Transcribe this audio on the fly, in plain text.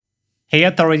Hey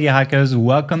Authority Hackers,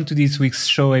 welcome to this week's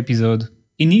show episode.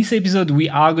 In this episode, we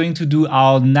are going to do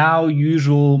our now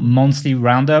usual monthly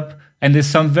roundup, and there's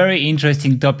some very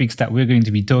interesting topics that we're going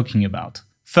to be talking about.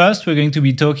 First, we're going to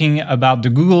be talking about the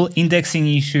Google indexing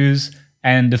issues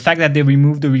and the fact that they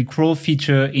removed the recrawl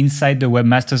feature inside the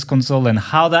Webmaster's Console and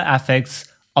how that affects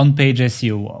on-page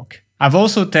SEO work. I've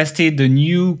also tested the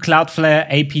new Cloudflare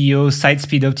APO site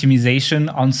speed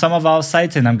optimization on some of our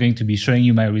sites, and I'm going to be showing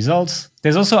you my results.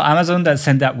 There's also Amazon that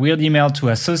sent that weird email to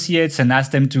associates and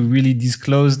asked them to really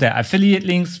disclose their affiliate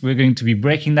links. We're going to be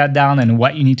breaking that down and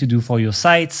what you need to do for your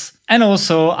sites. And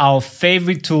also our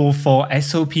favorite tool for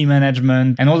SOP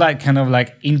management and all that kind of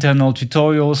like internal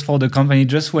tutorials for the company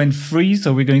just went free.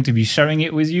 So we're going to be sharing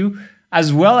it with you,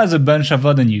 as well as a bunch of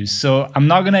other news. So I'm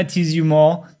not going to tease you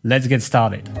more. Let's get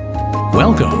started.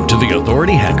 Welcome to the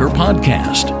Authority Hacker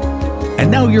Podcast. And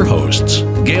now your hosts,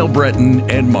 Gail Breton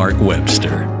and Mark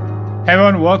Webster. Hey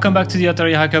everyone, welcome back to the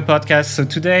Authority Hacker Podcast. So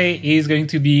today is going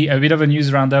to be a bit of a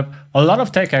news roundup. A lot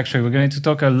of tech actually. We're going to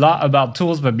talk a lot about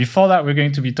tools, but before that, we're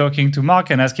going to be talking to Mark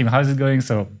and ask him how's it going.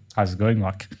 So how's it going,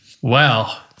 Mark?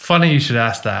 Well, funny you should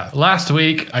ask that. Last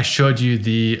week, I showed you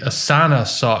the Asana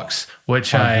socks,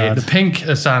 the pink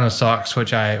Asana socks,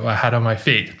 which I had on my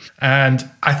feet. And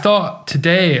I thought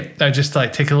today I'd just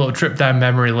take a little trip down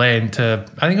memory lane to,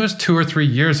 I think it was 2 or 3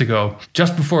 years ago,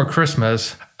 just before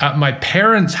Christmas, at my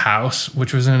parents' house,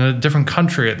 which was in a different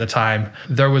country at the time.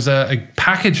 There was a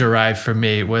package arrived for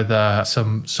me with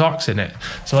some socks in it.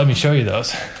 So let me show you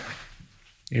those.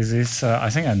 Is this,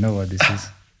 I think I know what this is.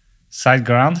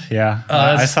 SiteGround? Yeah.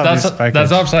 I saw this package.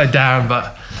 That's upside down,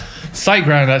 but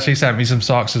SiteGround actually sent me some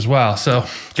socks as well. So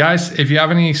guys, if you have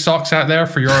any socks out there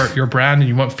for your brand and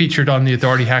you want featured on the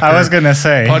Authority Hacker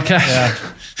podcast. Yeah.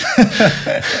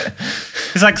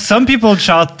 It's like some people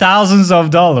charge thousands of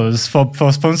dollars for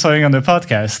sponsoring on the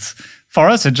podcast. For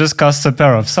us, it just costs a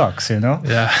pair of socks, you know?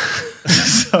 Yeah.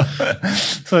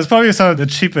 So it's probably some of the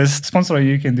cheapest sponsoring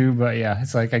you can do. But yeah,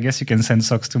 it's like, I guess you can send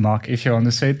socks to Mark if you're on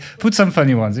the street. Put some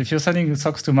funny ones. If you're sending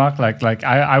socks to Mark,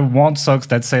 I want socks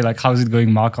that say how's it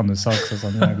going, Mark, on the socks or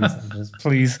something like this. Just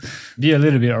please be a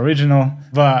little bit original.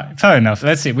 But fair enough.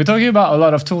 Let's see. We're talking about a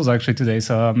lot of tools actually today.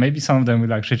 So maybe some of them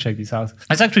will actually check this out.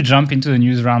 Let's actually jump into the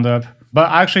news roundup. But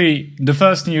actually, the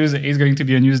first news is going to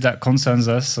be a news that concerns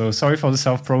us. So sorry for the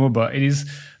self-promo, but it is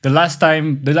the last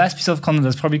piece of content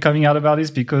that's probably coming out about this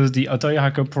because the Authority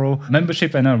Hacker Pro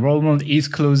membership and enrollment is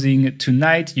closing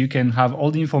tonight. You can have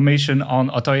all the information on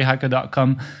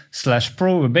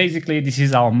authorityhacker.com/pro. Basically, this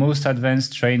is our most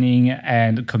advanced training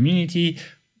and community.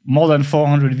 More than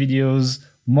 400 videos,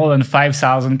 more than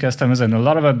 5,000 customers, and a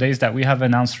lot of updates that we have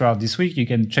announced throughout this week. You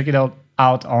can check it out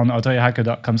on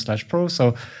authorityhacker.com/pro.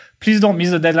 So please don't miss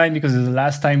the deadline because it's the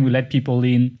last time we let people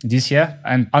in this year.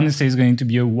 And honestly, it's going to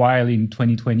be a while in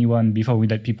 2021 before we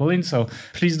let people in. So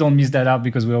please don't miss that out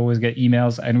because we always get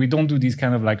emails and we don't do these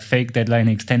kind of fake deadline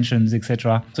extensions,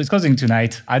 etc. So it's closing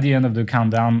tonight at the end of the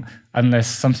countdown unless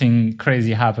something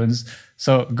crazy happens.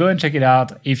 So go and check it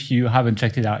out if you haven't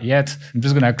checked it out yet. I'm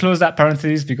just going to close that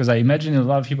parenthesis because I imagine a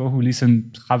lot of people who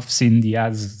listen have seen the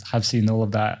ads, have seen all of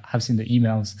that, have seen the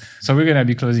emails. So we're going to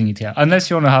be closing it here.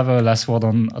 Unless you want to have a last word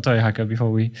on Authority Hacker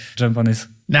before we jump on this.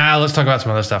 Nah, let's talk about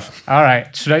some other stuff. All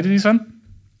right. Should I do this one?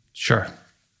 Sure.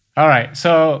 All right.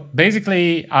 So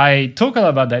basically, I talk a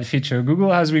lot about that feature.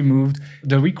 Google has removed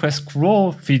the request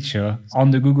scroll feature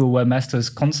on the Google Webmaster's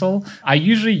Console. I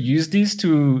usually use this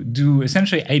to do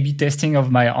essentially A/B testing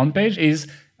of my on-page.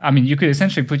 You could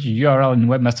essentially put your URL in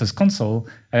Webmaster's Console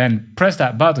and press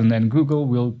that button, and Google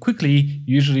will quickly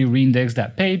usually reindex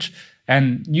that page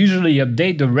and usually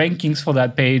update the rankings for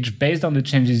that page based on the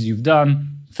changes you've done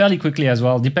fairly quickly as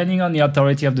well, depending on the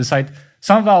authority of the site.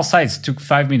 Some of our sites took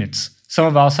 5 minutes. Some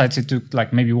of our sites, it took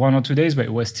maybe 1 or 2 days, but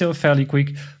it was still fairly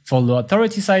quick. For low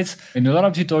authority sites, in a lot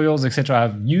of tutorials, etc.,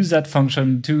 I've used that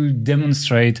function to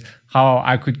demonstrate how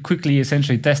I could quickly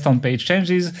essentially test on-page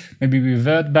changes, maybe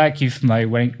revert back if my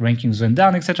rankings went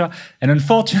down, etc. And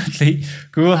unfortunately,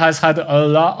 Google has had a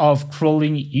lot of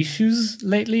crawling issues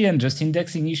lately and just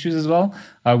indexing issues as well.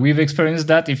 We've experienced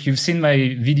that. If you've seen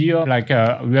my video,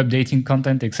 re-updating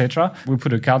content, etc., we'll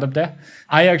put a card up there.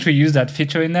 I actually used that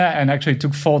feature in there and actually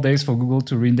took 4 days for Google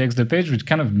to reindex the page, which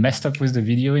kind of messed up with the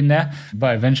video in there,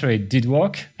 but eventually it did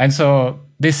work. And so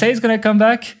they say it's going to come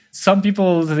back. Some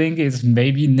people think it's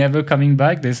maybe never coming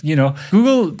back.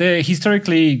 Google, they're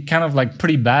historically kind of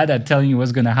pretty bad at telling you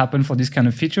what's going to happen for these kind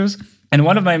of features. And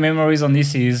one of my memories on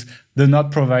this is they're not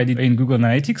provided in Google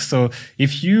Analytics. So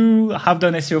if you have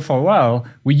done SEO for a while,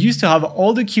 we used to have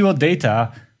all the keyword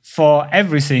data for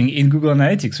everything in Google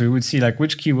Analytics. We would see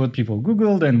which keyword people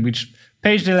Googled and which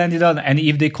page they landed on, and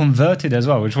if they converted as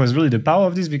well, which was really the power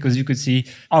of this, because you could see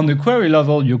on the query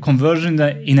level your conversion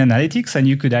in analytics, and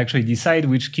you could actually decide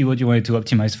which keyword you wanted to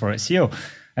optimize for SEO.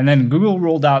 And then Google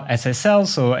rolled out SSL,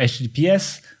 so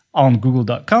HTTPS, on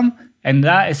google.com. And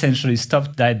that essentially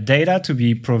stopped that data to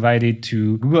be provided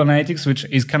to Google Analytics, which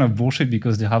is kind of bullshit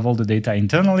because they have all the data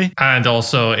internally. And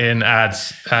also in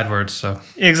AdWords. So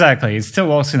exactly. It still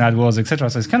works in AdWords, etc.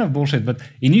 So it's kind of bullshit. But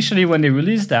initially, when they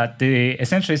released that, they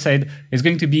essentially said it's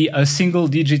going to be a single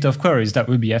digit of queries that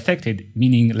will be affected,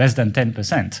 meaning less than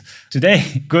 10%.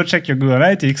 Today, go check your Google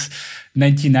Analytics.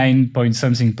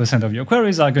 99% of your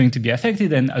queries are going to be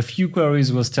affected, and a few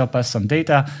queries will still pass some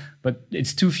data, but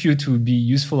it's too few to be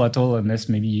useful at all unless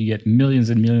maybe you get millions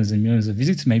and millions and millions of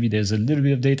visits. Maybe there's a little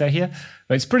bit of data here,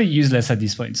 but it's pretty useless at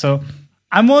this point. So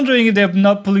I'm wondering if they're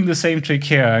not pulling the same trick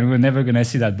here and we're never going to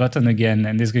see that button again,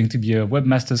 and there's going to be a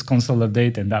Webmasters console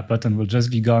update and that button will just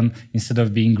be gone instead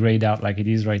of being grayed out like it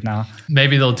is right now.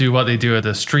 Maybe they'll do what they do at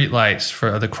the streetlights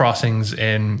for the crossings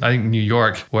in, I think, New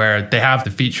York, where they have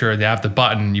the feature, they have the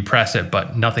button, you press it,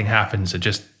 but nothing happens. It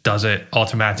just does it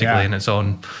automatically in its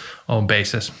own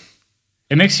basis.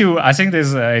 It makes you, I think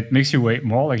it makes you wait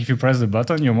more. Like if you press the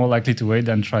button, you're more likely to wait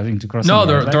than trying to cross. No,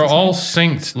 they're all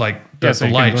synced, like the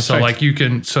lights. So like you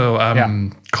can,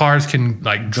 cars can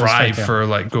like drive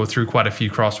go through quite a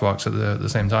few crosswalks at the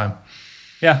same time.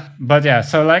 Yeah, but yeah,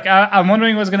 so like I'm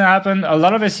wondering what's going to happen. A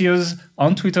lot of SEOs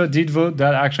on Twitter did vote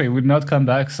that actually it would not come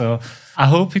back. So I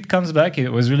hope it comes back. It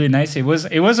was really nice. It was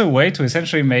a way to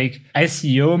essentially make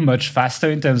SEO much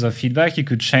faster in terms of feedback. You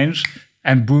could change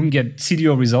and boom, see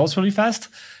your results really fast.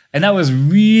 And that was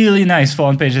really nice for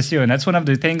on-page SEO. And that's one of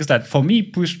the things that, for me,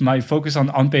 pushed my focus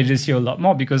on on-page SEO a lot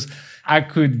more because I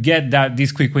could get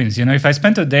these quick wins. You know, if I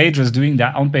spent a day just doing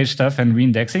that on-page stuff and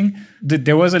reindexing,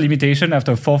 there was a limitation.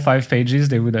 After 4 or 5 pages,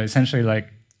 they would essentially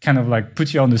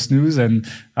put you on the snooze and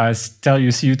tell you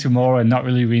see you tomorrow and not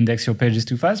really reindex your pages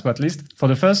too fast. But at least for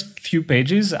the first few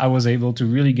pages, I was able to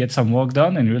really get some work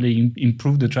done and really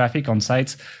improve the traffic on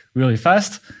sites really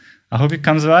fast. I hope it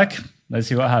comes back. Let's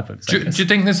see what happens. Do you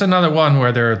think this is another one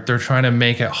where they're trying to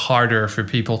make it harder for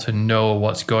people to know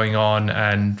what's going on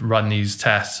and run these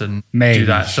tests and do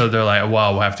that? So they're like,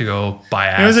 wow, we'll have to go buy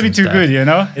ads. It was a bit too good, you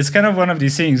know? It's kind of one of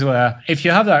these things where if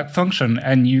you have that function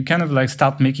and you kind of like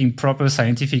start making proper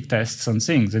scientific tests on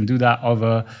things and do that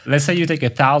over, let's say you take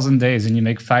 1,000 days and you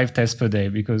make 5 tests per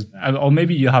day or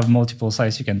maybe you have multiple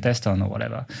sites you can test on or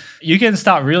whatever. You can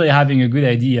start really having a good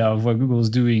idea of what Google's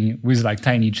doing with like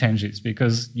tiny changes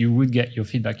because you would get your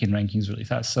feedback in rankings really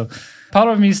fast. So part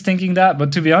of me is thinking that,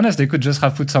 but to be honest, they could just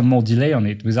have put some more delay on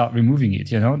it without removing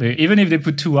it. You know, even if they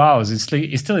put 2 hours,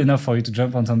 it's still enough for you to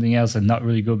jump on something else and not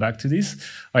really go back to this.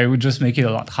 Or it would just make it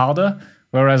a lot harder.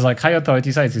 Whereas like high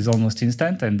authority sites is almost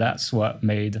instant, and that's what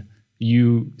made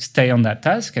you stay on that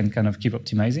task and kind of keep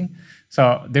optimizing.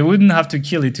 So they wouldn't have to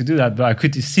kill it to do that, but I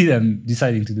could see them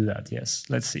deciding to do that. Yes,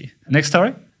 let's see. Next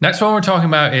story. Next one we're talking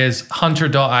about is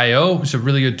hunter.io, which is a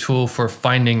really good tool for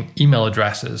finding email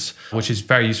addresses, which is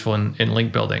very useful in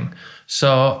link building.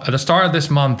 So at the start of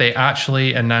this month, they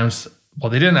actually announced,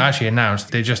 well, they didn't actually announce,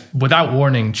 they just, without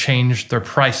warning, changed their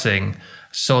pricing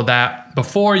so that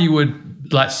before you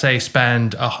would, let's say,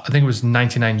 spend, I think it was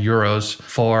 99 euros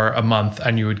for a month,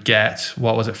 and you would get,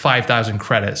 5,000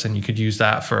 credits, and you could use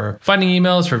that for finding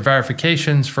emails, for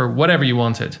verifications, for whatever you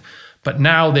wanted. But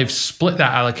now they've split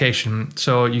that allocation.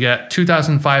 So you get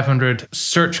 2,500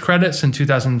 search credits and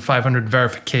 2,500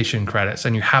 verification credits,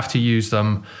 and you have to use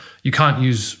them. You can't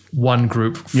use one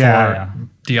group for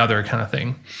the other kind of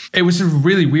thing. It was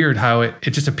really weird how it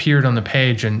just appeared on the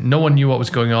page and no one knew what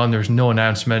was going on. There was no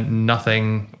announcement,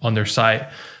 nothing on their site.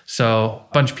 So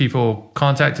a bunch of people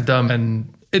contacted them,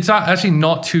 and it's actually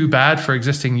not too bad for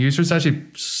existing users. It's actually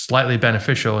slightly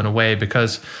beneficial in a way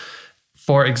because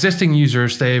for existing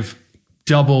users, they've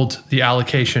doubled the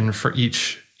allocation for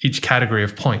each category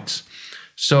of points.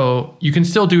 So you can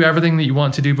still do everything that you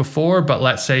want to do before, but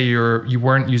let's say you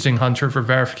weren't using Hunter for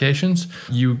verifications,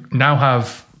 you now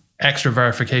have extra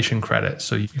verification credit,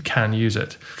 so you can use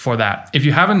it for that. If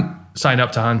you haven't signed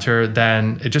up to Hunter,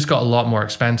 then it just got a lot more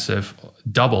expensive,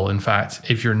 double in fact,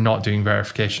 if you're not doing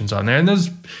verifications on there. And there's,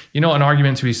 an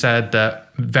argument to be said that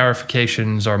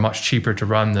verifications are much cheaper to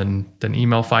run than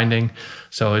email finding.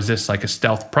 So is this like a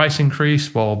stealth price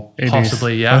increase? Well,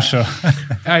 possibly, yeah. For sure.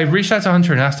 I reached out to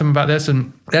Hunter and asked him about this,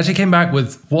 and they actually came back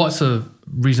with what's a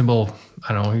reasonable,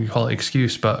 I don't know what you call it,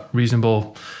 excuse, but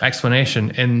reasonable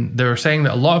explanation. And they were saying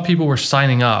that a lot of people were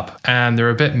signing up and they're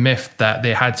a bit miffed that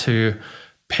they had to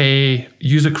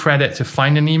use a credit to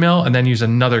find an email and then use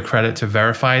another credit to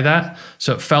verify that.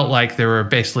 So it felt like they were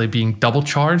basically being double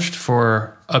charged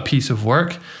for a piece of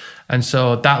work. And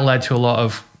so that led to a lot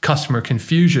of customer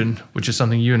confusion, which is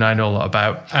something you and I know a lot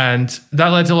about. And that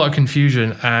led to a lot of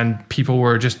confusion, and people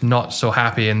were just not so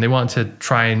happy, and they wanted to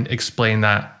try and explain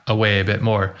that away a bit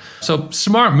more. So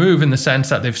smart move in the sense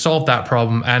that they've solved that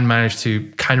problem and managed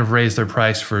to kind of raise their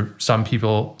price for some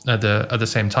people at the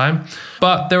same time.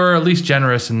 But they were at least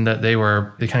generous in that they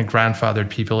kind of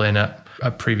grandfathered people in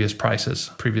at previous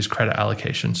prices, previous credit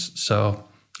allocations. So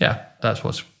yeah, that's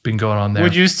what's been going on there.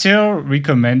 Would you still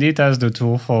recommend it as the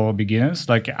tool for beginners?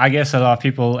 Like, I guess a lot of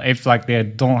people, if like they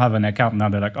don't have an account now,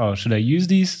 they're like, oh, should I use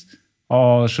this?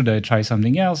 Or should I try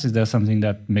something else? Is there something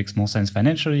that makes more sense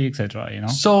financially, etc.? You know?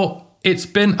 So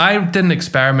I did an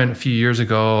experiment a few years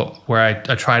ago where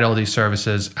I tried all these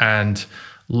services and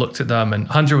looked at them, and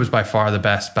Hunter was by far the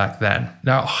best back then.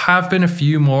 Now, have been a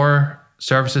few more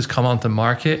services come onto the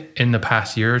market in the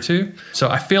past year or two. So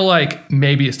I feel like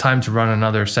maybe it's time to run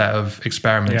another set of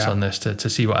experiments on this to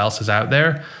see what else is out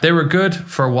there. They were good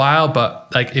for a while, but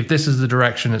like if this is the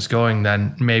direction it's going,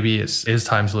 then maybe it is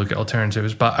time to look at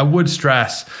alternatives. But I would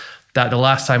stress that the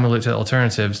last time we looked at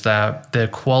alternatives, that the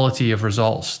quality of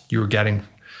results you were getting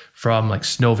from like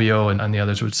Snovio and the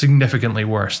others was significantly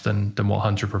worse than what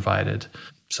Hunter provided.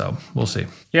 So we'll see.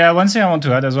 Yeah, one thing I want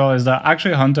to add as well is that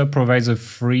actually Hunter provides a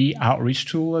free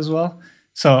outreach tool as well.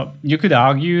 So you could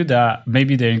argue that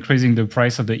maybe they're increasing the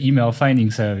price of the email finding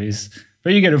service,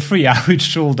 but you get a free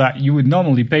outreach tool that you would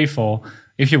normally pay for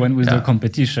if you went with the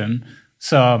competition.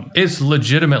 So it's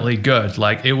legitimately good.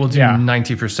 Like it will do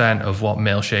 90% of what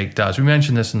Mailshake does. We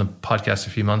mentioned this in the podcast a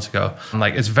few months ago.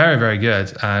 Like it's very, very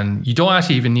good. And you don't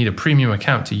actually even need a premium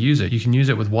account to use it. You can use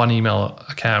it with one email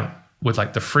account with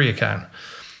like the free account.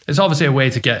 It's obviously a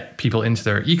way to get people into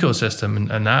their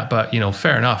ecosystem and that, but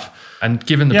fair enough. And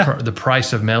given the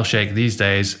price of Mailshake these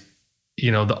days,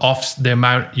 the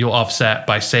amount you'll offset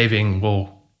by saving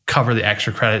will cover the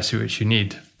extra credits which you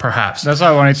need, perhaps. That's what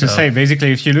I wanted to say.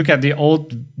 Basically, if you look at the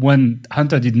old, when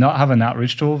Hunter did not have an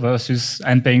outreach tool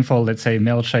and paying for, let's say,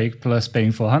 Mailshake plus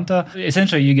paying for Hunter,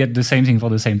 essentially you get the same thing for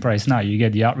the same price now. You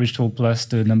get the outreach tool plus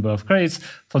the number of credits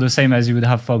for the same as you would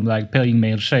have from like paying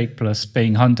Mailshake plus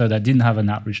paying Hunter that didn't have an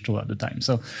outreach tool at the time.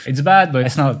 So it's bad, but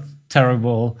it's not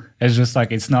terrible. It's just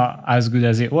like it's not as good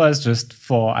as it was just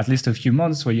for at least a few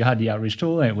months where you had the outreach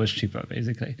tool and it was cheaper,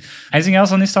 basically. Anything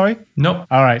else on this story? Nope.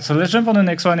 All right, so let's jump on the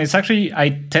next one. It's actually, I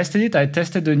tested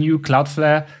the new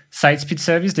Cloudflare site speed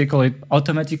service. They call it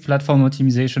automatic platform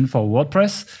optimization for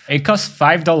WordPress. It costs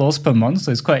 $5 per month,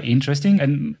 so it's quite interesting.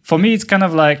 And for me, it's kind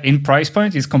of like in price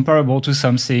point, it's comparable to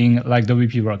something like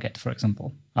WP Rocket, for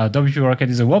example. WP Rocket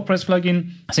is a WordPress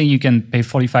plugin. I think you can pay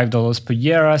 $45 per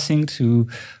year, I think, to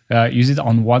use it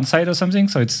on one site or something.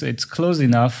 So it's close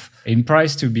enough in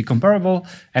price to be comparable.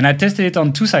 And I tested it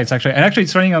on two sites, actually. And actually,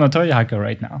 it's running on Authority Hacker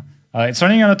right now. It's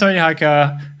running on Authority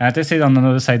Hacker, and I tested it on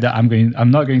another site that I'm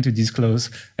not going to disclose.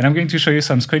 And I'm going to show you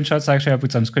some screenshots. Actually, I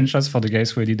put some screenshots for the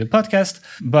guys who did the podcast.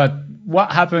 But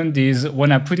what happened is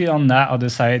when I put it on that other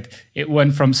site, it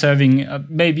went from serving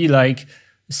maybe like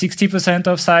 60%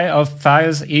 of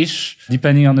files-ish,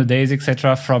 depending on the days,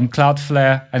 etc., from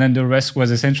Cloudflare, and then the rest was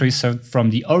essentially served from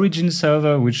the origin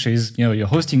server, which is your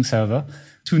hosting server,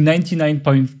 to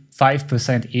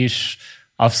 99.5%-ish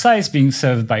of sites being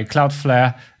served by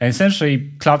Cloudflare. And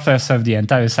essentially, Cloudflare served the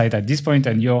entire site at this point,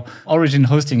 and your origin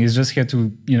hosting is just here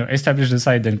to establish the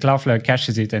site, then Cloudflare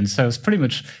caches it and serves pretty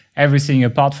much everything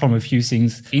apart from a few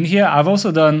things. In here, I've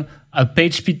also done a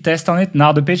page speed test on it.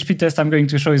 Now, the page speed test I'm going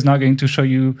to show is not going to show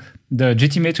you the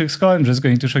GTmetrix score. I'm just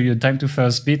going to show you the time to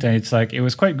first bit. And it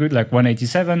was quite good, like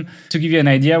 187. To give you an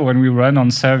idea, when we run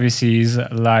on services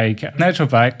like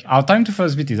NitroPack, our time to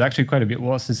first bit is actually quite a bit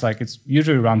worse. It's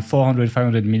usually around 400,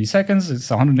 500 milliseconds. It's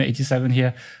 187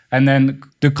 here. And then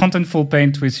the contentful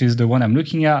paint, which is the one I'm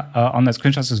looking at on that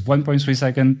screenshot, is 1.3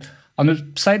 seconds. On a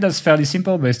site that's fairly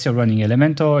simple, but it's still running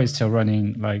Elementor, it's still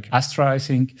running like Astra, I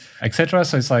think, etc.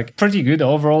 So it's like pretty good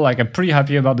overall. Like I'm pretty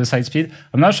happy about the site speed.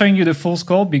 I'm not showing you the full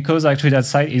score because actually that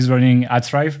site is running at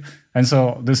Thrive. And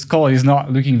so the score is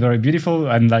not looking very beautiful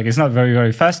and like it's not very,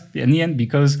 very fast in the end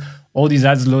because all these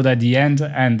ads load at the end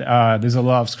and there's a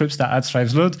lot of scripts that ads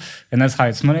Thrive load and that's how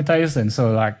it's monetized. And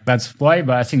so like that's why,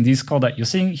 but I think this score that you're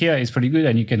seeing here is pretty good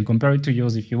and you can compare it to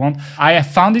yours if you want. I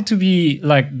found it to be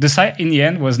like the site in the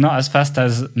end was not as fast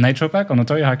as NitroPack. On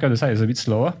Authority Hacker, the site is a bit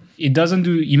slower. It doesn't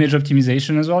do image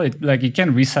optimization as well. It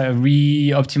can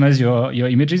re-optimize your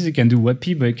images. It can do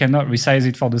WebP, but it cannot resize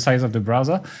it for the size of the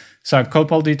browser. So I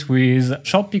coupled it with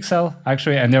ShortPixel,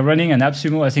 actually, and they're running an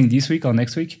AppSumo, I think, this week or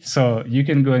next week. So you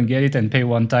can go and get it and pay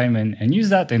one time and use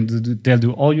that, and they'll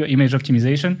do all your image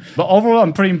optimization. But overall,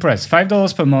 I'm pretty impressed.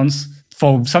 $5 per month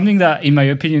for something that, in my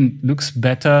opinion, looks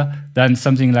better than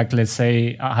something like, let's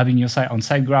say, having your site on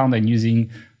SiteGround and using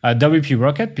WP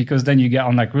Rocket, because then you get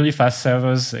on like really fast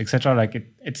servers, etc. Like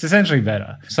it's essentially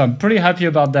better. So I'm pretty happy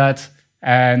about that.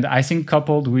 And I think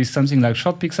coupled with something like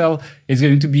ShortPixel is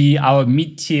going to be our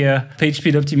mid-tier page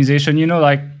speed optimization.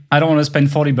 Like I don't want to spend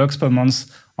 $40 per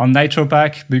month on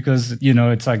NitroPack because,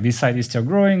 it's like this site is still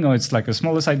growing, or it's like a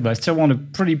smaller site, but I still want a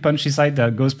pretty punchy site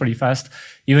that goes pretty fast.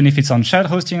 Even if it's on shared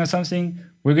hosting or something,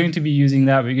 we're going to be using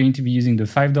that. We're going to be using the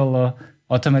 $5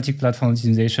 automatic platform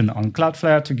optimization on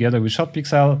Cloudflare together with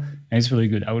ShortPixel, and it's really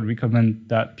good. I would recommend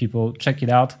that people check it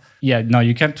out. Yeah, no,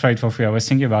 you can't try it for free. I was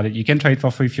thinking about it. You can try it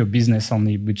for free if you're business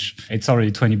only, which it's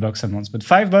already $20 a month, but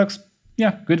 $5,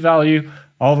 yeah, good value.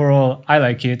 Overall, I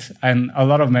like it. And a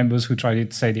lot of members who tried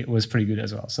it said it was pretty good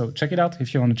as well. So check it out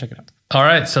if you want to check it out. All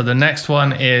right. So the next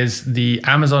one is the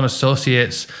Amazon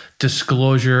Associates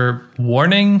disclosure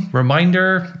warning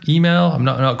reminder email. I'm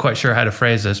not quite sure how to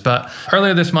phrase this, but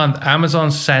earlier this month,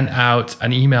 Amazon sent out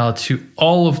an email to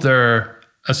all of their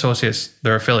associates,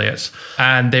 their affiliates,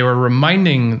 and they were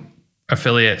reminding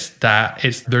affiliates that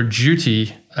it's their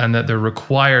duty and that they're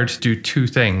required to do two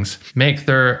things: make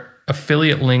their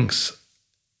affiliate links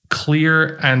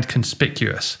clear and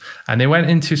conspicuous. And they went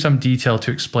into some detail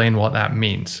to explain what that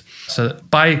means. So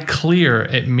by clear,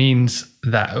 it means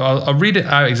that, I'll read it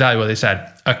out exactly what they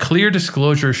said. A clear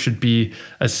disclosure should be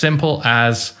as simple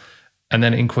as, and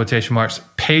then in quotation marks,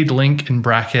 paid link in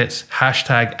brackets,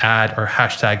 hashtag ad, or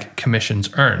hashtag commissions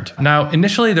earned. Now,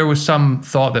 initially there was some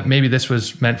thought that maybe this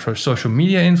was meant for social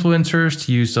media influencers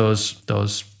to use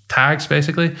those tags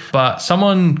basically, but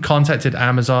someone contacted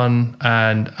Amazon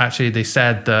and actually they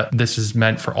said that this is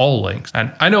meant for all links.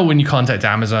 And I know when you contact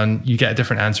Amazon, you get a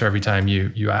different answer every time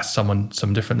you ask someone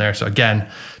something different there. So again,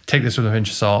 take this with a pinch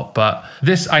of salt. But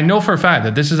this, I know for a fact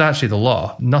that this is actually the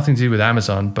law, nothing to do with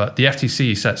Amazon, but the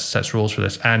FTC sets rules for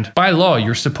this. And by law,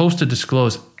 you're supposed to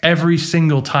disclose every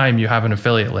single time you have an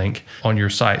affiliate link on your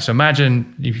site. So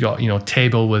imagine you've got, a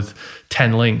table with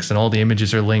 10 links and all the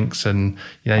images are links, and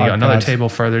you got another table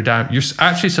further down. You're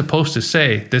actually supposed to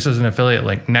say this is an affiliate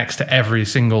link next to every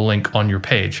single link on your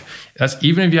page. That's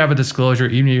even if you have a disclosure,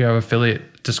 even if you have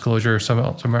affiliate disclosure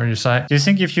somewhere on your site. Do you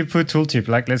think if you put tooltip,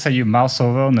 like let's say you mouse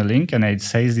over on a link and it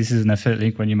says this is an affiliate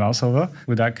link when you mouse over,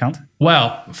 would that count?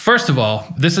 Well, first of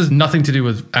all, this has nothing to do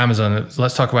with Amazon.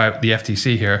 Let's talk about the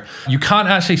FTC here. You can't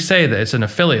actually say that it's an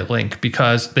affiliate link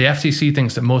because the FTC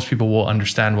thinks that most people will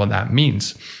understand what that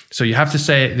means. So you have to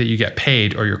say that you get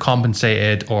paid or you're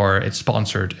compensated or it's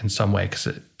sponsored in some way because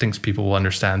it thinks people will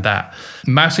understand that.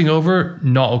 Mousing over,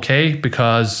 not okay,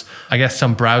 because I guess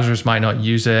some browsers might not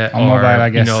use it, on mobile, I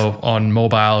guess. On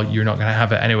mobile, you're not going to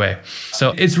have it anyway.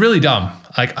 So it's really dumb.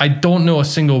 Like, I don't know a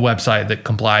single website that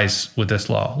complies with this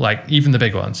law, like even the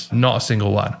big ones, not a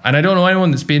single one. And I don't know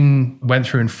anyone that's went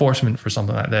through enforcement for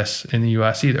something like this in the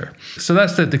US either. So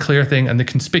that's the clear thing. And the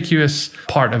conspicuous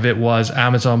part of it was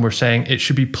Amazon were saying it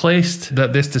should be placed,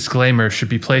 that this disclaimer should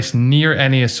be placed near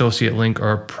any associate link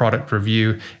or product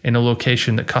review in a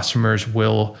location that customers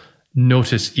will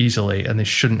notice easily and they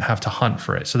shouldn't have to hunt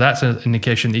for it. So that's an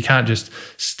indication that you can't just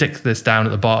stick this down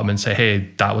at the bottom and say,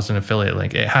 hey, that was an affiliate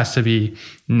link. It has to be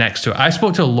next to it. I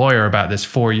spoke to a lawyer about this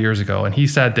 4 years ago, and he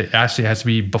said that it actually has to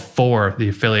be before the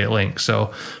affiliate link.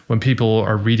 So when people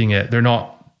are reading it,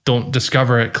 don't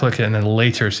discover it, click it, and then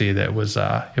later see that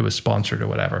it was sponsored or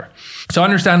whatever. So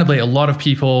understandably, a lot of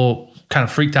people kind of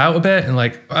freaked out a bit. And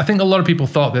I think a lot of people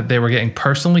thought that they were getting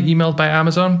personally emailed by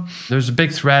Amazon. There's a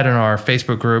big thread in our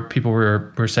Facebook group. People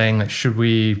were saying, should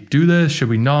we do this? Should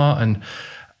we not? And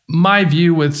my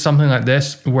view with something like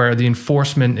this, where the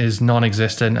enforcement is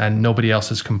non-existent and nobody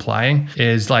else is complying,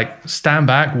 is stand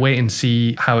back, wait and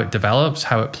see how it develops,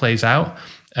 how it plays out,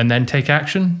 and then take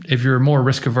action. If you're more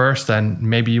risk averse, then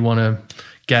maybe you want to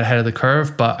get ahead of the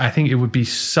curve. But I think it would be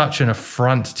such an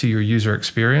affront to your user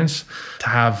experience to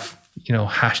have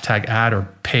hashtag ad or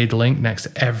paid link next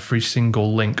to every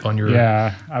single link on your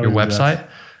website.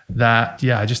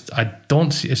 I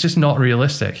don't see. It's just not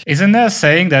realistic. Isn't there a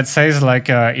saying that says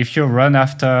if you're run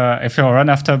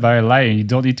after by a lion, you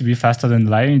don't need to be faster than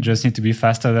the lion, you just need to be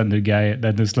faster than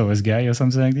the slowest guy or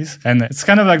something like this? And it's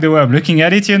kind of like the way I'm looking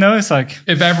at it. It's like,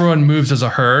 if everyone moves as a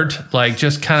herd,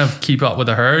 just kind of keep up with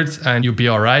the herd and you'll be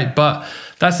all right. But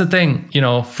that's the thing,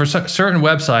 for certain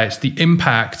websites, the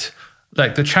impact,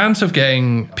 the chance of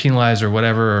getting penalized or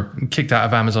whatever, kicked out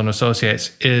of Amazon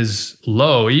Associates is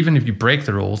low. Even if you break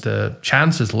the rules, the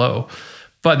chance is low.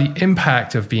 But the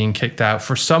impact of being kicked out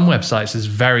for some websites is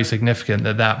very significant.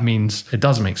 That means it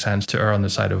does make sense to err on the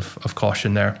side of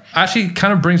caution there. Actually,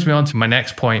 kind of brings me on to my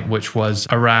next point, which was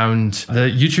around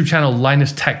the YouTube channel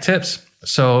Linus Tech Tips.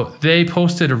 So they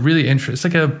posted a really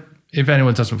interesting, if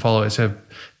anyone doesn't follow, it's a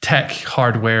tech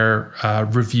hardware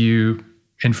review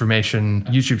information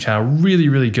YouTube channel. Really,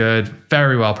 really good,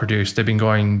 very well produced. They've been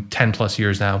going 10 plus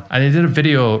years now. And they did a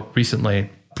video recently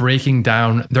breaking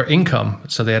down their income.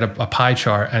 So they had a pie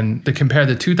chart and they compared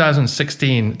the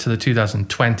 2016 to the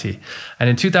 2020. And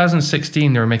in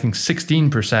 2016, they were making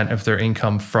 16% of their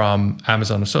income from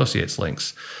Amazon Associates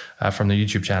links from the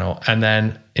YouTube channel. And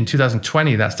then in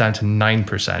 2020, that's down to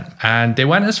 9%. And they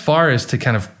went as far as to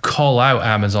kind of call out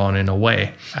Amazon in a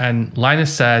way. And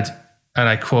Linus said, and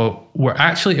I quote, "We're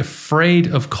actually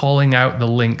afraid of calling out the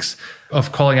links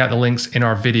in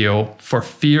our video for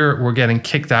fear we're getting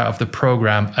kicked out of the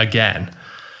program again.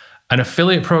 An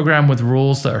affiliate program with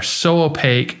rules that are so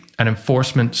opaque and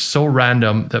enforcement so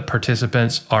random that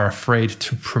participants are afraid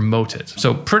to promote it."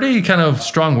 So pretty kind of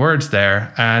strong words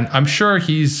there. And I'm sure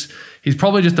he's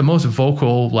probably just the most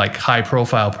vocal, like high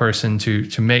profile person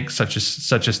to make such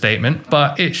a statement.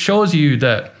 But it shows you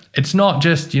that it's not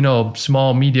just,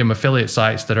 small, medium affiliate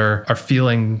sites that are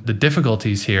feeling the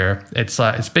difficulties here.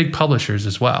 It's big publishers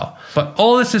as well. But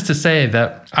all this is to say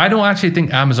that I don't actually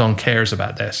think Amazon cares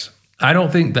about this. I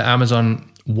don't think that Amazon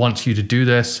wants you to do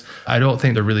this. I don't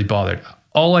think they're really bothered.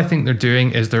 All I think they're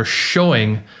doing is they're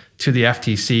showing to the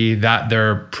FTC that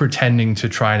they're pretending to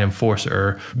try and enforce it,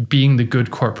 or being the good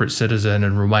corporate citizen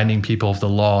and reminding people of the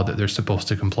law that they're supposed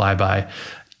to comply by,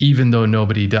 even though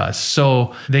nobody does.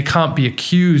 So they can't be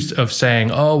accused of saying,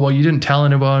 "Oh, well, you didn't tell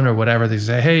anyone," or whatever. They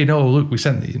say, "Hey, no, look, we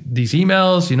sent these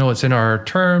emails, it's in our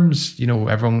terms,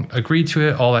 everyone agreed to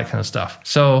it," all that kind of stuff.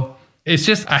 So it's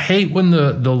just, I hate when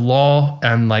the law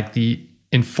and like the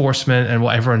enforcement and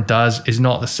what everyone does is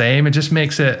not the same. It just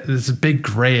makes there's a big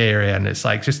gray area, and it's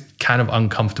like just kind of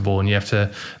uncomfortable, and you have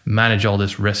to manage all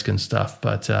this risk and stuff.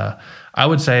 But I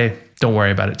would say don't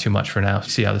worry about it too much for now.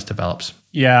 See how this develops.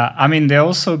 Yeah, I mean, they're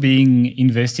also being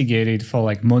investigated for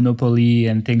like monopoly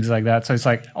and things like that. So it's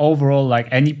like overall, like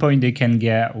any point they can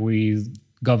get with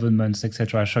governments,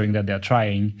 etc., showing that they're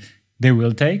trying, they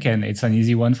will take, and it's an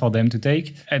easy one for them to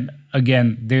take. And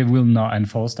again, they will not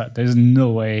enforce that. There's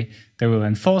no way they will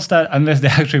enforce that unless they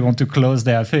actually want to close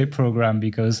their affiliate program,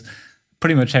 because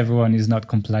pretty much everyone is not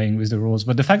complying with the rules.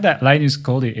 But the fact that Linus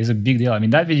called it is a big deal. I mean,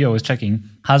 that video I was checking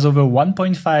has over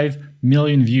 1.5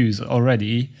 million views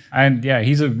already. And yeah,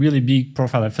 he's a really big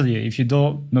profile affiliate. If you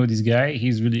don't know this guy,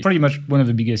 he's really pretty much one of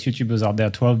the biggest YouTubers out there,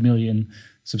 12 million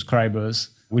subscribers,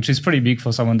 which is pretty big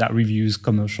for someone that reviews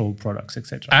commercial products,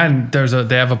 etc. And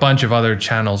they have a bunch of other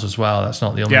channels as well. That's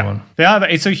not the only one. Yeah,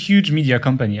 it's a huge media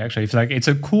company, actually. It's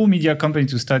a cool media company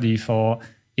to study for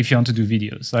if you want to do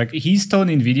videos. Like, his tone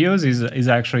in videos is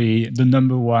actually the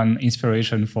number one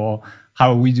inspiration for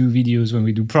how we do videos when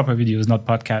we do proper videos, not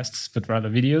podcasts, but rather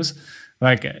videos.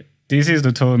 Like, this is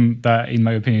the tone that, in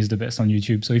my opinion, is the best on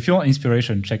YouTube. So if you want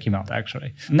inspiration, check him out,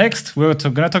 actually. Next, we're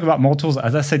going to talk about more tools.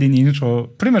 As I said in the intro,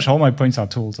 pretty much all my points are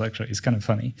tools, actually. It's kind of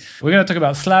funny. We're going to talk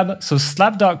about Slab. So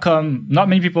slab.com, not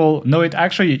many people know it.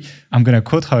 Actually, I'm going to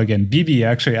quote her again. Bibi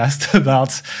actually asked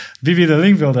about, Bibi the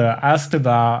link builder asked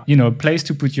about, place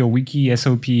to put your wiki,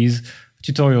 SOPs,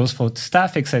 tutorials for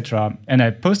staff, etc. And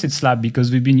I posted Slab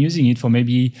because we've been using it for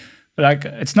maybe,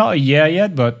 it's not a year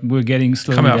yet, but we're getting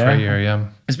slowly Come out there. for a year, yeah.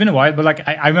 It's been a while, but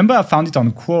I remember I found it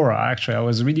on Quora, actually. I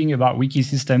was reading about wiki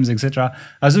systems, etc.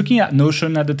 I was looking at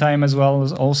Notion at the time as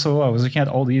well. Also, I was looking at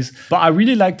all these. But I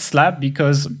really liked Slab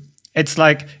because it's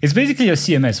basically a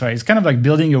CMS, right? It's kind of like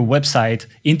building a website,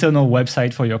 internal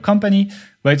website for your company,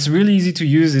 but it's really easy to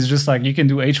use. It's just like you can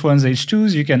do H1s,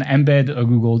 H2s, you can embed a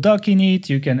Google Doc in it,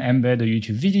 you can embed a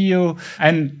YouTube video,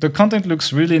 and the content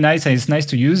looks really nice and it's nice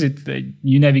to use it.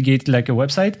 You navigate like a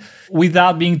website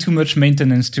without being too much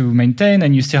maintenance to maintain,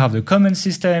 and you still have the comment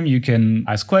system, you can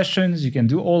ask questions, you can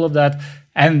do all of that.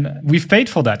 And we've paid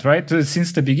for that, right?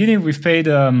 Since the beginning, we've paid,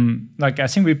 I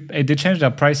think they changed their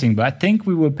pricing, but I think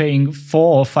we were paying $4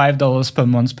 or $5 per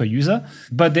month per user.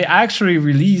 But they actually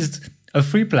released a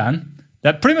free plan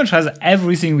that pretty much has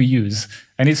everything we use.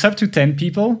 And it's up to 10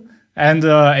 people. And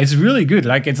it's really good.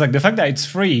 It's like the fact that it's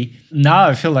free. Now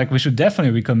I feel like we should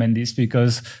definitely recommend this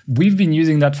because we've been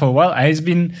using that for a while.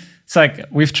 And it's like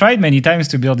we've tried many times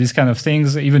to build these kind of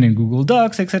things, even in Google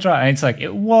Docs, etc. And it's like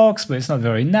it works, but it's not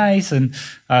very nice. And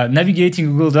navigating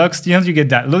Google Docs, you get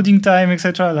that loading time,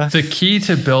 etc. The key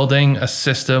to building a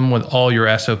system with all your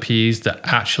SOPs that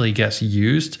actually gets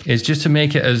used is just to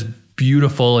make it as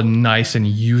beautiful and nice and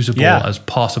usable as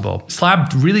possible.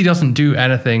 Slab really doesn't do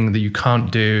anything that you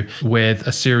can't do with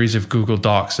a series of Google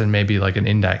Docs and maybe like an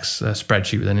index, a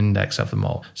spreadsheet with an index of them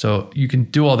all. So you can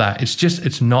do all that.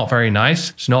 It's not very nice.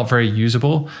 It's not very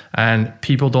usable, and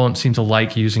people don't seem to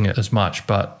like using it as much.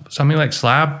 But something like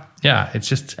Slab, Yeah, it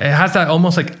has that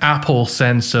almost like Apple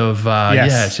sense of,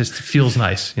 it just feels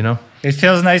nice, you know? It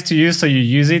feels nice to use, so you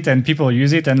use it and people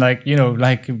use it. And like,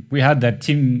 like we had that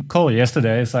team call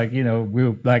yesterday. It's like, we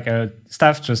were like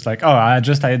staff just like, oh, I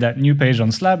just added that new page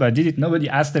on Slab. I did it. Nobody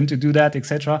asked them to do that,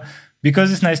 etc.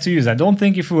 Because it's nice to use. I don't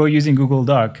think if we were using Google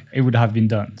Doc, it would have been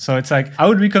done. So it's like, I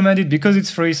would recommend it because it's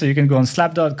free. So you can go on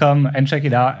slab.com and check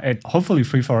it out. It's hopefully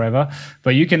free forever,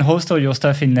 but you can host all your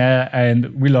stuff in there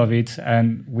and we love it.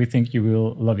 And we think you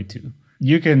will love it too.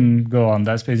 You can go on.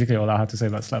 That's basically all I have to say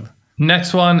about Slab.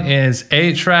 Next one is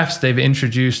Ahrefs. They've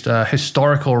introduced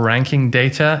historical ranking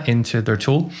data into their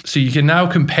tool. So you can now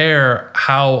compare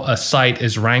how a site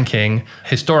is ranking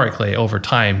historically over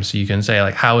time. So you can say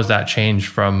like, how has that changed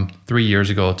from 3 years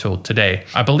ago till today?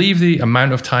 I believe the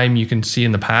amount of time you can see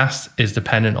in the past is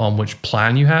dependent on which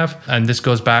plan you have. And this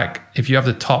goes back, if you have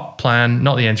the top plan,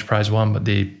 not the enterprise one, but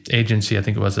the agency, I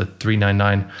think it was a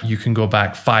 399, you can go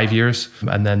back 5 years.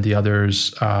 And then the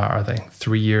others are, I think,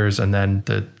 3 years. And then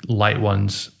the light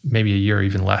ones, maybe a year,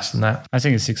 even less than that. I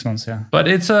think it's 6 months, yeah. But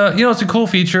it's it's a cool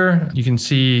feature. You can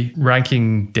see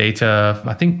ranking data.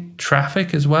 I think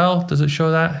traffic as well. Does it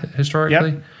show that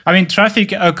historically? Yep. I mean,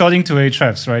 traffic according to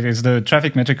Ahrefs, right? It's the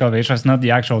traffic metric of Ahrefs, not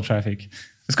the actual traffic.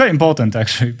 It's quite important,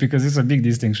 actually, because it's a big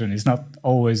distinction. It's not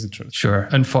always the truth. Sure,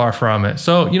 and far from it.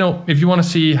 So, if you want to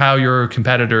see how your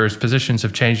competitors' positions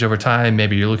have changed over time,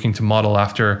 maybe you're looking to model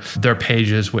after their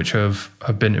pages, which have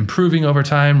been improving over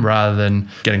time rather than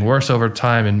getting worse over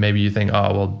time. And maybe you think,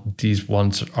 oh, well, these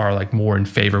ones are like more in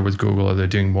favor with Google, or they're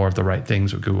doing more of the right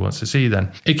things what Google wants to see,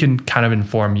 then it can kind of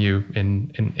inform you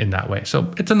in that way.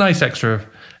 So it's a nice extra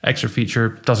feature.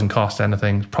 Doesn't cost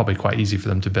anything. Probably quite easy for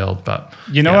them to build, but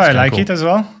why I like it as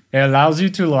well? It allows you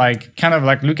to kind of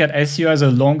look at SEO as a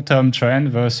long-term trend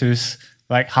versus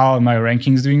how are my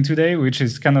rankings doing today, which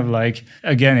is kind of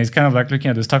again, it's kind of looking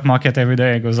at the stock market every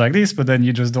day. It goes like this, but then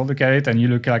you just don't look at it and you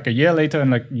look a year later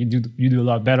and you do a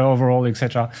lot better overall,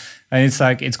 etc. And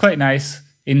it's quite nice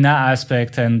in that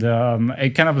aspect, and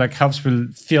it kind of helps people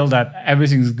feel that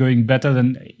everything's going better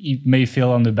than it may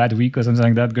feel on a bad week or something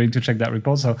like that, going to check that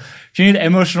report. So if you need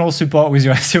emotional support with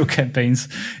your SEO campaigns,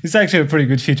 it's actually a pretty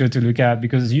good feature to look at,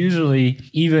 because usually,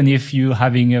 even if you're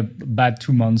having a bad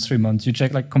 2 months, 3 months, you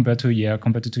check compared to a year,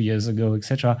 compared to 2 years ago,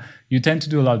 etc., you tend to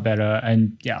do a lot better.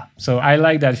 And yeah, so I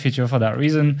like that feature for that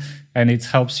reason, and it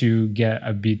helps you get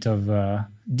a bit of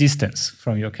distance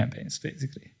from your campaigns,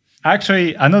 basically.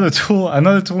 Actually, another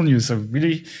tool news. So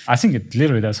really, I think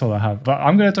that's all I have. But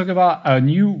I'm going to talk about a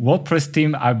new WordPress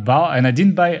theme I bought, and I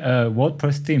didn't buy a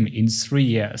WordPress theme in 3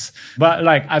 years. But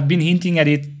I've been hinting at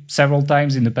it several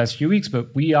times in the past few weeks,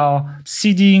 but we are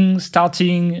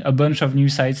starting a bunch of new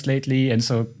sites lately. And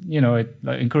so, it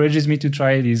encourages me to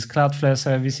try these Cloudflare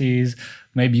services,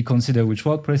 maybe consider which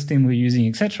WordPress theme we're using,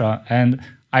 etc. And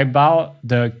I bought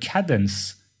the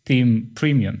Cadence theme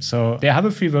premium. So they have a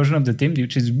free version of the theme,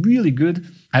 which is really good.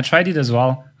 I tried it as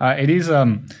well.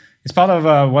 It's part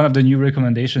of one of the new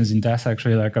recommendations in TAS,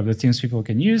 actually, of the themes people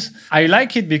can use. I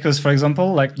like it because, for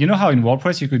example, how in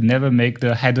WordPress you could never make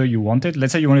the header you wanted.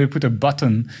 Let's say you wanted to put a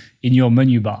button in your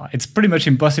menu bar. It's pretty much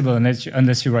impossible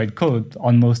unless you write code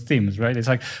on most themes, right?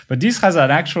 But this has an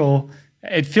actual.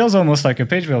 It feels almost like a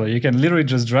page builder. You can literally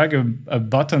just drag a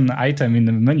button item in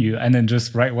the menu and then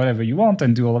just write whatever you want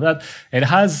and do all of that. It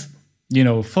has,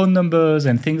 phone numbers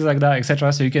and things like that,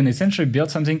 etc. So you can essentially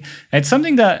build something. And it's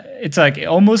something that it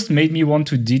almost made me want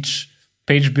to ditch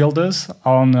page builders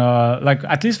on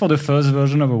at least for the first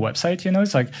version of a website.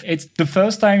 It's the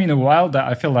first time in a while that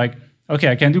I feel okay,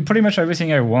 I can do pretty much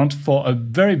everything I want for a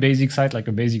very basic site, like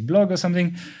a basic blog or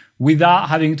something, without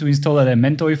having to install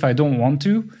Elementor if I don't want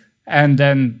to. And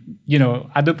then,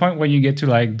 at the point when you get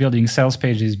to building sales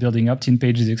pages, building opt-in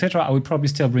pages, etc., I would probably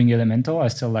still bring Elementor. I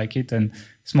still like it, and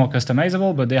it's more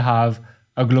customizable, but they have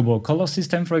a global color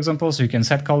system, for example, so you can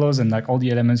set colors, and all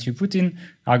the elements you put in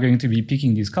are going to be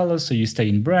picking these colors, so you stay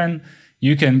in brand.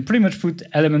 You can pretty much put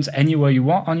elements anywhere you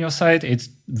want on your site. It's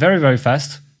very, very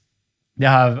fast. They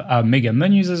have mega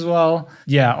menus as well.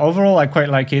 Yeah, overall, I quite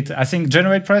like it. I think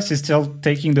GeneratePress is still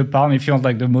taking the palm if you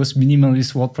want the most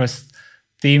minimalist WordPress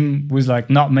theme with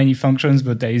not many functions,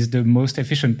 but that is the most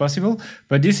efficient possible.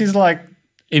 But this is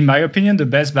in my opinion, the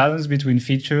best balance between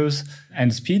features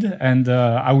and speed. And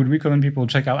I would recommend people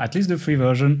check out at least the free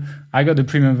version. I got the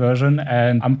premium version,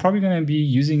 and I'm probably going to be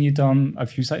using it on a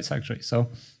few sites actually. So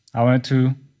I wanted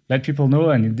to let people know,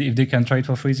 and if they can try it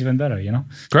for free, it's even better,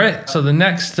 Great. So the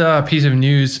next piece of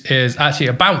news is actually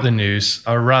about the news,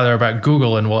 or rather about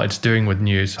Google and what it's doing with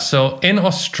news. So in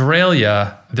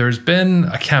Australia, there's been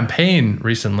a campaign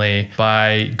recently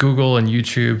by Google and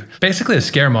YouTube, basically a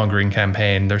scaremongering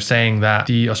campaign. They're saying that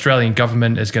the Australian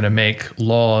government is going to make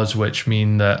laws which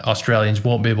mean that Australians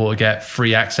won't be able to get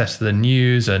free access to the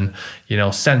news, and,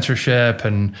 censorship,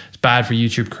 and it's bad for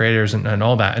YouTube creators and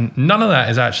all that. And none of that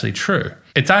is actually true.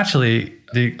 It's actually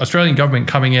the Australian government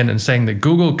coming in and saying that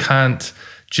Google can't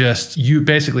just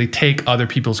basically take other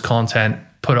people's content,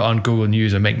 put it on Google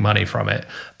News and make money from it.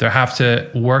 They have to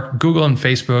work, Google and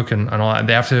Facebook and all that,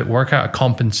 they have to work out a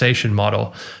compensation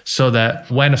model so that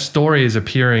when a story is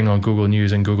appearing on Google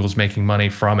News and Google's making money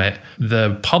from it,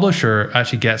 the publisher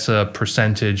actually gets a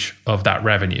percentage of that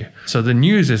revenue. So the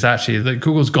news is actually that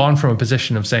Google's gone from a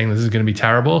position of saying this is going to be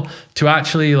terrible to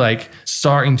actually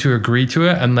starting to agree to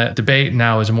it. And the debate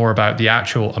now is more about the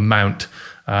actual amount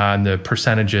and the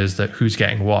percentages that who's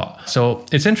getting what. So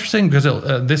it's interesting because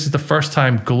this is the first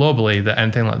time globally that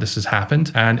anything like this has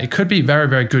happened. And it could be very,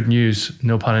 very good news,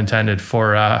 no pun intended,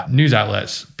 for news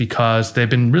outlets, because they've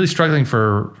been really struggling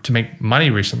to make money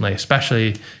recently,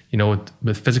 especially,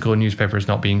 with physical newspapers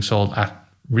not being sold at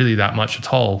really that much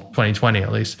at all, 2020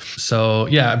 at least. So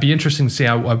yeah, it'd be interesting to see.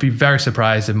 I'd be very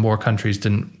surprised if more countries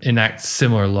didn't enact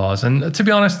similar laws. And to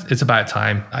be honest, it's about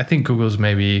time. I think Google's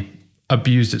maybe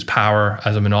abused its power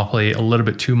as a monopoly a little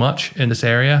bit too much in this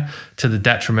area, to the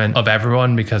detriment of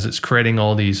everyone, because it's creating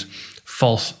all these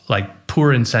false,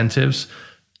 poor incentives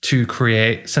to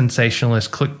create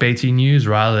sensationalist clickbaity news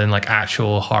rather than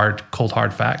actual cold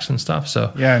hard facts and stuff.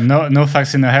 So yeah, no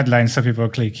facts in the headlines so people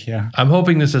click. Yeah, I'm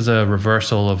hoping this is a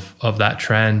reversal of that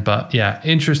trend. But yeah,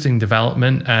 interesting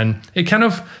development, and it kind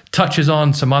of touches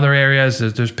on some other areas.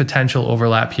 There's potential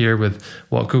overlap here with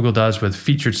what Google does with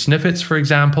featured snippets, for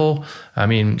example. I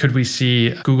mean, could we see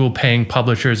Google paying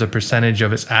publishers a percentage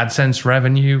of its AdSense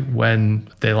revenue when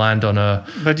they land on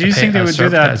But do you think they would do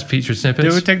that as featured snippets?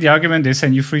 They would take the argument, they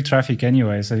send you free traffic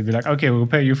anyway, so they'd be like, okay, we'll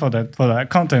pay you for that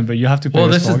content, but you have to pay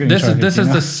us for organic traffic. This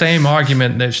is the same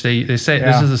argument that they say. Yeah.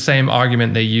 This is the same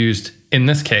argument they used in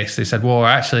this case. They said, well,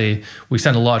 actually, we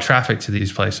send a lot of traffic to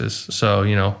these places, so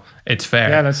it's fair.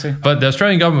 Yeah, let's see. But the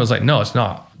Australian government was like, no, it's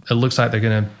not. It looks like they're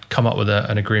going to come up with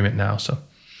an agreement now. So,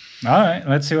 all right,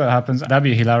 let's see what happens. That'd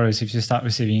be hilarious if you start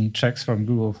receiving checks from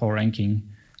Google for ranking,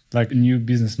 like a new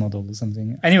business model or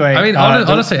something. Anyway, I mean,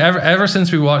 honestly, ever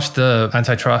since we watched the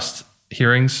antitrust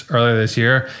hearings earlier this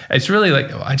year, it's really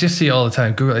I just see it all the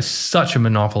time. Google is such a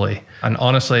monopoly, and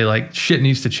honestly, shit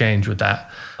needs to change with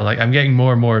that. I'm getting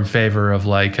more and more in favor of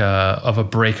a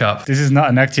breakup. This is not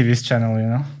an activist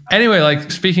channel, Anyway,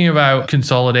 speaking about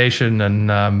consolidation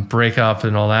and breakup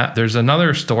and all that, there's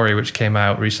another story which came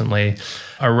out recently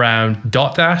around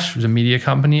Dotdash, which is a media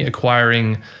company,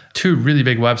 acquiring two really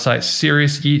big websites,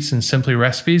 Serious Eats and Simply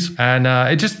Recipes. And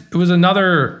it was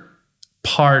another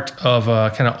part of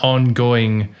a kind of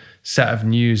ongoing set of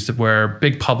news where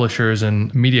big publishers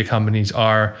and media companies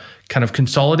are kind of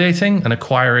consolidating and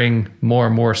acquiring more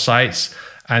and more sites,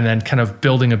 and then kind of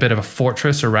building a bit of a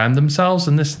fortress around themselves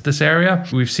in this area.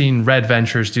 We've seen Red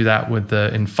Ventures do that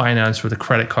in finance with the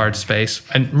credit card space.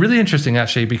 And really interesting,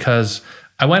 actually, because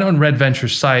I went on Red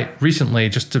Ventures' site recently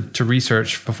just to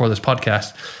research before this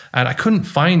podcast, and I couldn't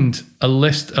find a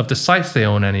list of the sites they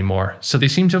own anymore. So they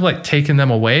seem to have taken them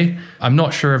away. I'm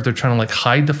not sure if they're trying to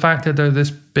hide the fact that they're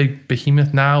this big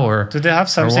behemoth now, or do they have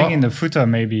something in the footer?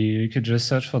 Maybe you could just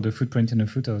search for the footprint in the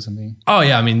footer or something. Oh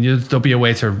yeah, I mean, there'll be a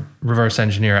way to reverse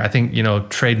engineer. I think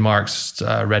trademarks,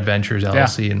 Red Ventures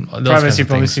LLC, and those privacy kinds of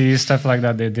policies, stuff like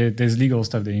that. There's legal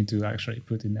stuff they need to actually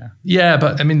put in there. Yeah,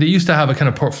 but I mean, they used to have a kind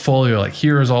of portfolio.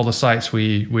 Here's all the sites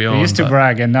we own. They used to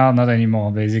brag, and now not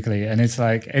anymore, basically. And it's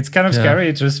it's kind of scary.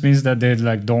 It just means that they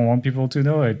don't want people to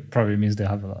know. It probably means they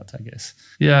have a lot, I guess.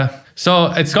 Yeah.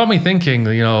 So it's got me thinking,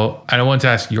 and I want to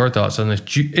ask your thoughts on this.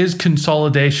 Is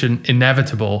consolidation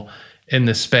inevitable in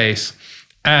this space?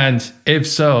 And if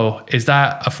so, is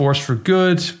that a force for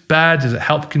good, bad? Does it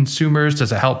help consumers?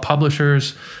 Does it help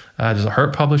publishers? Does it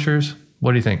hurt publishers?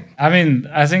 What do you think? I mean,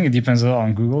 I think it depends a lot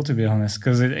on Google, to be honest,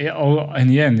 because in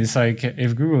the end, it's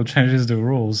if Google changes the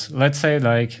rules, let's say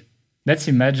let's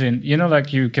imagine,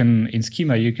 you can, in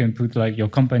Schema, you can put your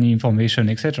company information,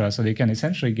 etc. So they can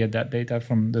essentially get that data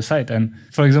from the site. And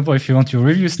for example, if you want your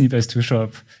review snippets to show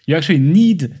up, you actually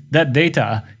need that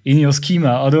data in your Schema.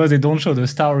 Otherwise, they don't show the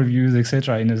star reviews,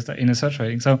 etc. in a search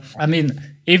rating. So, I mean,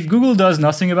 if Google does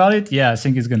nothing about it, I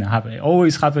think it's going to happen. It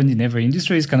always happened in every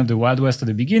industry. It's kind of the Wild West at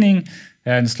the beginning.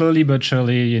 And slowly but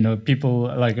surely,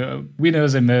 people like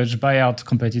winners emerge, buy out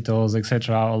competitors,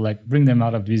 etc., or like bring them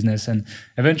out of business. And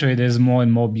eventually there's more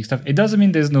and more big stuff. It doesn't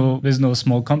mean there's no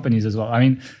small companies as well. I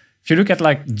mean, if you look at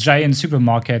like giant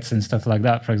supermarkets and stuff like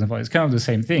that, for example, it's kind of the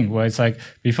same thing where it's like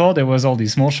before there was all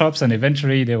these small shops and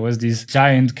eventually there was these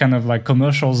giant kind of like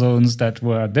commercial zones that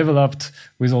were developed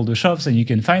with all the shops and you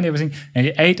can find everything. And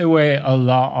it ate away a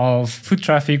lot of foot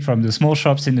traffic from the small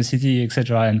shops in the city,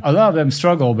 etc. And a lot of them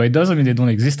struggle, but it doesn't mean they don't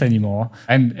exist anymore.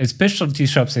 And specialty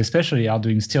shops especially are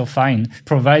doing still fine,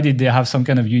 provided they have some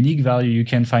kind of unique value you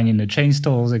can find in the chain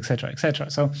stores, etc., etc.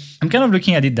 So I'm kind of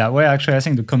looking at it that way. Actually, I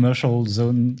think the commercial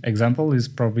zone example is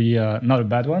probably not a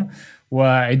bad one,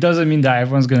 where it doesn't mean that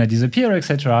everyone's going to disappear,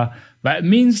 etc. But it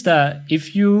means that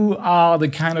if you are the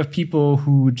kind of people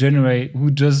who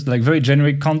just like very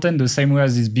generic content the same way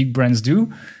as these big brands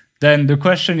do, then the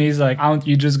question is like, aren't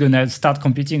you just going to start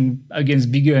competing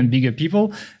against bigger and bigger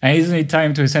people? And isn't it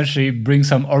time to essentially bring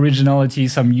some originality,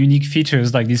 some unique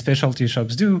features like these specialty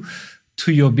shops do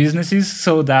to your businesses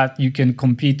so that you can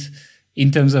compete in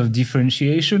terms of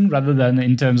differentiation rather than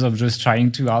in terms of just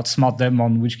trying to outsmart them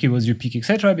on which keywords you pick,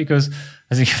 etc. Because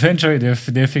I think eventually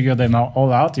they figure them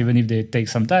all out, even if they take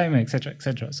some time, etc.,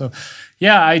 etc. So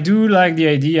yeah, I do like the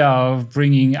idea of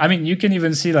bringing, I mean, you can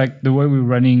even see like the way we're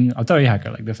running Authority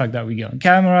Hacker, like the fact that we get on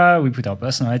camera, we put our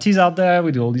personalities out there,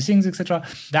 we do all these things, etc.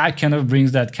 That kind of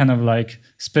brings that kind of like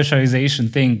specialization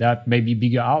thing that maybe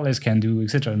bigger outlets can do,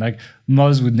 etc. Like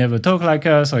Moz would never talk like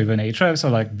us, or even Ahrefs, or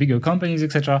like bigger companies,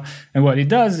 etc. And what it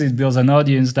does is it builds an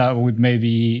audience that would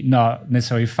maybe not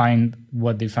necessarily find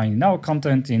what they find in our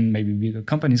content in maybe bigger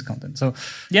companies' content. So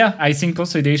yeah, I think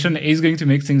consolidation is going to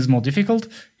make things more difficult.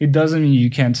 It doesn't mean you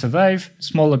can't survive.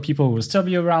 Smaller people will still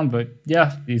be around, but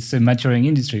yeah, it's a maturing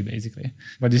industry basically.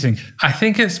 What do you think? I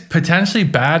think it's potentially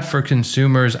bad for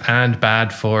consumers and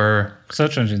bad for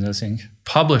search engines, I think.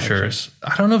 Publishers.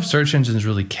 Actually, I don't know if search engines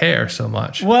really care so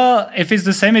much. Well, if it's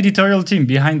the same editorial team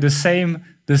behind the same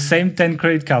 10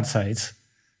 credit card sites,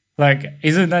 like,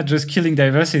 isn't that just killing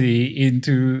diversity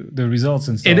into the results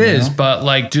and stuff? It is, but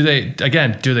like, do they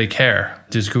care?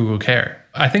 Does Google care?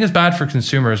 I think it's bad for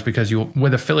consumers because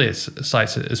with affiliate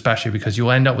sites, especially because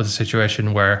you'll end up with a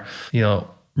situation where,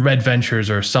 Red Ventures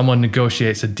or someone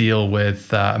negotiates a deal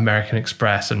with American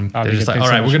Express and they're just like, all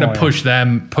right, we're going to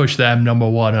push them number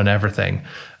one on everything.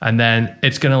 And then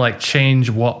it's going to like change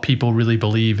what people really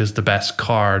believe is the best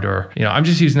card, or, I'm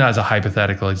just using that as a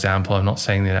hypothetical example. I'm not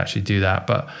saying they'd actually do that,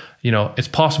 but it's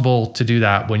possible to do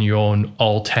that when you own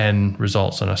all 10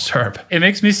 results on a SERP. It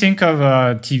makes me think of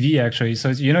TV actually. So,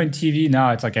 in TV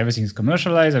now, it's like everything's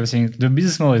commercialized, the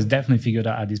business model is definitely figured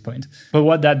out at this point. But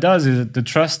what that does is the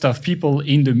trust of people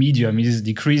in the medium is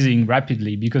decreasing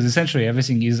rapidly because essentially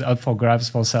everything is up for grabs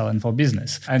for sale and for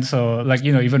business. And so like,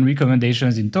 even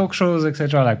recommendations in talk shows,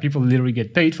 etc., like people literally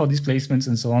get paid for these placements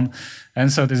and so on.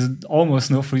 And so there's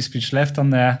almost no free speech left on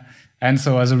there. And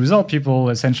so as a result, people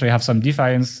essentially have some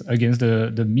defiance against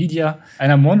the media.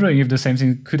 And I'm wondering if the same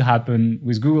thing could happen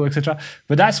with Google, etc.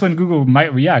 But that's when Google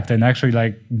might react and actually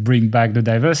like bring back the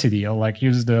diversity or like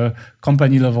use the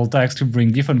company level tags to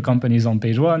bring different companies on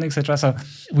page one, etc. So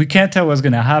we can't tell what's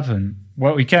going to happen.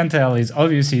 What we can tell is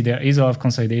obviously there is a lot of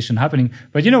consolidation happening.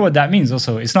 But you know what that means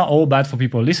also? It's not all bad for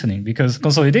people listening because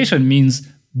consolidation means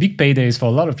big paydays for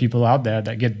a lot of people out there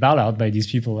that get bought out by these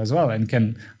people as well and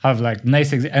can have like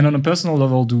nice and on a personal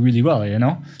level do really well,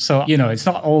 So, it's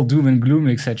not all doom and gloom,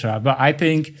 etc. But I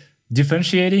think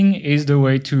differentiating is the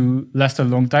way to last a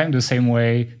long time, the same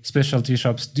way specialty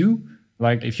shops do.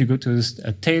 Like if you go to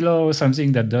a tailor or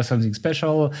something that does something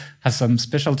special, has some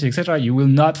specialty, etc., you will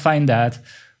not find that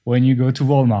when you go to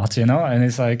Walmart, And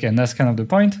it's like, and that's kind of the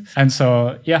point. And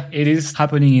so, yeah, it is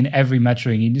happening in every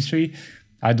maturing industry.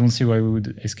 I don't see why we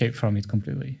would escape from it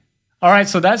completely. All right,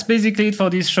 so that's basically it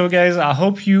for this show, guys. I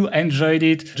hope you enjoyed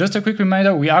it. Just a quick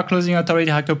reminder, we are closing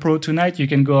Authority Hacker Pro tonight. You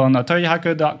can go on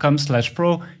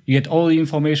authorityhacker.com/pro. You get all the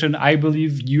information. I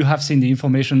believe you have seen the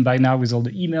information by now with all the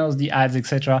emails, the ads,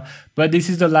 etc. But this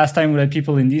is the last time we let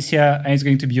people in this year, and it's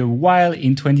going to be a while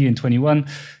in 20 and 21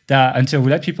 until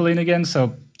we let people in again.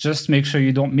 So just make sure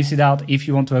you don't miss it out if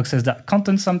you want to access that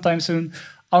content sometime soon.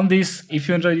 On this, if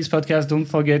you enjoy this podcast, don't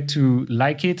forget to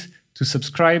like it, to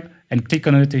subscribe, and click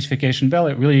on the notification bell.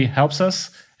 It really helps us.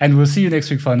 And we'll see you next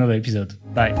week for another episode.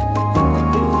 Bye.